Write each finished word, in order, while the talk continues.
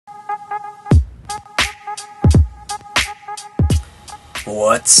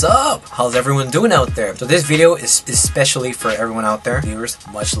What's up? How's everyone doing out there? So this video is especially for everyone out there. Viewers,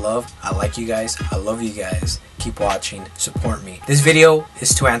 much love. I like you guys. I love you guys. Keep watching. Support me. This video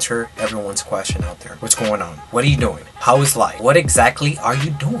is to answer everyone's question out there. What's going on? What are you doing? How is life? What exactly are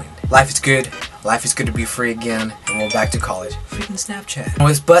you doing? Life is good. Life is good to be free again. And we're back to college. Freaking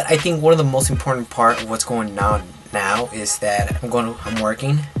Snapchat. But I think one of the most important part of what's going on now is that I'm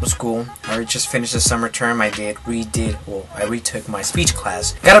working for school. I just finished the summer term. I retook my speech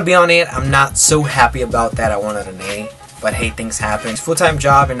class. Gotta be on it. I'm not so happy about that. I wanted an A, but hey, things happen. Full-time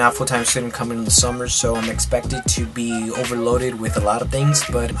job and now full-time student coming in the summer, so I'm expected to be overloaded with a lot of things.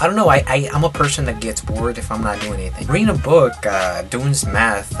 But I don't know. I'm a person that gets bored if I'm not doing anything. Reading a book, doing some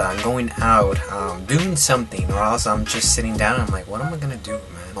math, going out, doing something, or else I'm just sitting down and I'm like, what am I gonna do,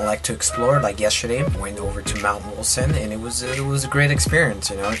 man? I like to explore. Like yesterday, I went over to Mount Wilson, and it was a great experience.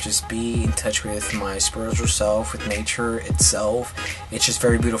 You know, just be in touch with my spiritual self, with nature itself. It's just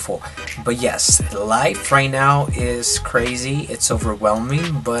very beautiful. But yes, life right now is crazy. It's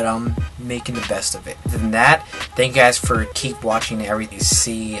overwhelming, but I'm making the best of it. Other than that, thank you guys for keep watching everything you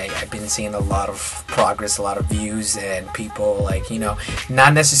see. I've been seeing a lot of progress, a lot of views, and people like, you know,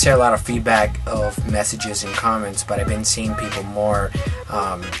 not necessarily a lot of feedback of messages and comments, but I've been seeing people more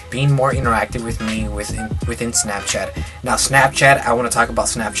being more interactive with me within Snapchat. Now Snapchat, I want to talk about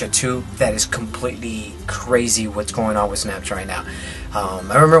Snapchat too. That is completely crazy what's going on with Snapchat right now. I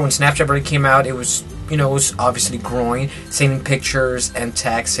remember when Snapchat really came out, it was, you know, it was obviously growing, sending pictures and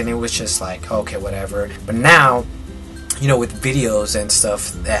texts, and it was just like, okay, whatever. But now, you know, with videos and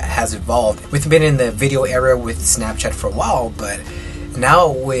stuff, that has evolved. We've been in the video era with Snapchat for a while, but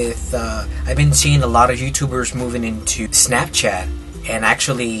now with I've been seeing a lot of YouTubers moving into Snapchat and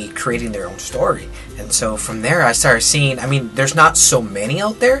actually creating their own story. And so from there I started seeing, I mean, there's not so many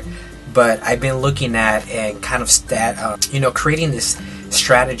out there, but I've been looking at and kind of you know, creating this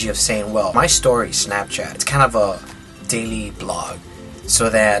strategy of saying, well, my story is Snapchat. It's kind of a daily blog.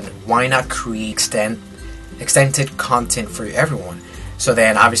 So then why not create extended content for everyone? So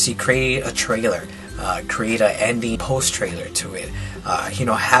then obviously create a trailer, create an ending post trailer to it, you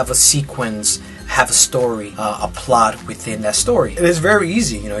know, have a sequence, have a story, a plot within that story. It is very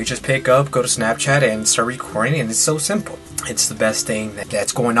easy, you know, you just pick up, go to Snapchat and start recording, and it's so simple. It's the best thing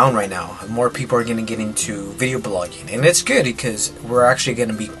that's going on right now. More people are going to get into video blogging, and it's good because we're actually going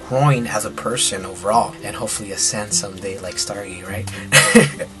to be growing as a person overall, and hopefully ascend someday like Starry, right?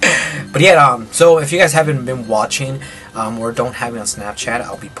 But yeah, so if you guys haven't been watching or don't have me on Snapchat,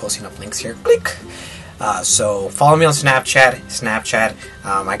 I'll be posting up links here. Click. So follow me on Snapchat.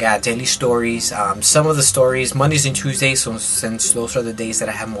 I got daily stories. Some of the stories Mondays and Tuesdays, so since those are the days that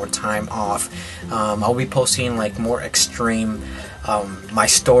I have more time off, I'll be posting like more extreme my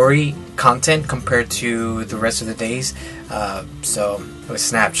story content compared to the rest of the days. So with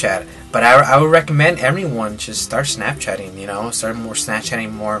Snapchat, but I would recommend everyone just start Snapchatting. You know, start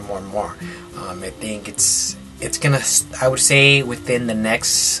Snapchatting more and more and more. I think it's gonna, I would say within the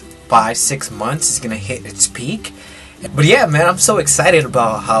next 5-6 months it's gonna hit its peak. But yeah, man, I'm so excited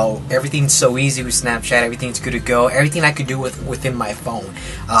about how everything's so easy with Snapchat. Everything's good to go. Everything I could do within my phone.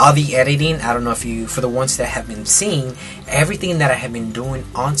 All the editing, I don't know if you, for the ones that have been seeing, everything that I have been doing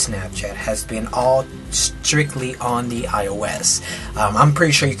on Snapchat has been all strictly on the iOS. I'm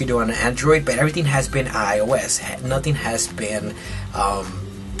pretty sure you could do it on Android, but everything has been iOS. Nothing has been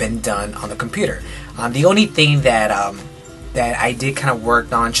done on the computer. The only thing that I did kind of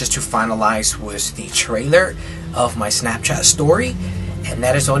work on just to finalize was the trailer of my Snapchat story, and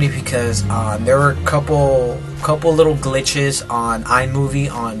that is only because there were a couple little glitches on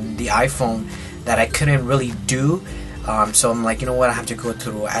iMovie on the iPhone that I couldn't really do. So I'm like, you know what, I have to go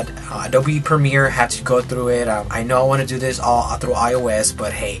through Adobe Premiere, have to go through it. I know I want to do this all through iOS,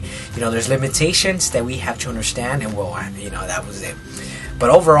 but hey, you know, there's limitations that we have to understand, and well, you know, that was it. But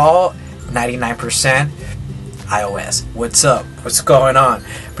overall, 99% iOS. What's up? What's going on?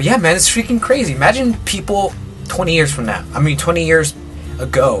 But yeah, man, it's freaking crazy. Imagine people 20 years from now. I mean, 20 years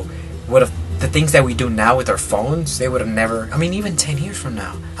ago, what if the things that we do now with our phones, they would have never, I mean, even 10 years from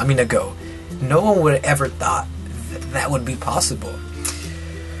now, I mean, ago, no one would have ever thought that would be possible.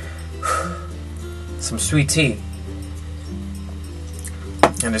 Some sweet tea.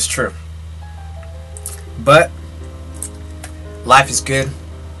 And it's true. But life is good.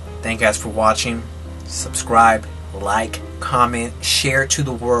 Thank you guys for watching. Subscribe, like, comment, share to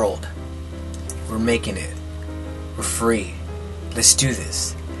the world. We're making it. We're free. Let's do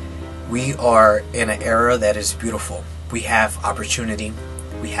this. We are in an era that is beautiful. We have opportunity.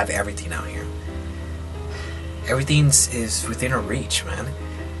 We have everything out here. Everything is within our reach, man.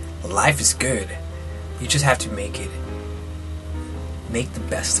 Life is good. You just have to make it make the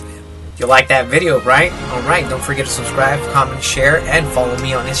best of it. You like that video, right? Alright, don't forget to subscribe, comment, share, and follow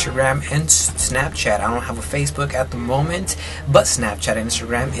me on Instagram and Snapchat. I don't have a Facebook at the moment, but Snapchat and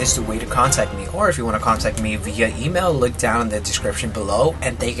Instagram is the way to contact me. Or if you want to contact me via email, look down in the description below.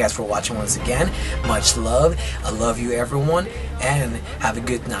 And thank you guys for watching once again. Much love. I love you, everyone, and have a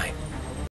good night.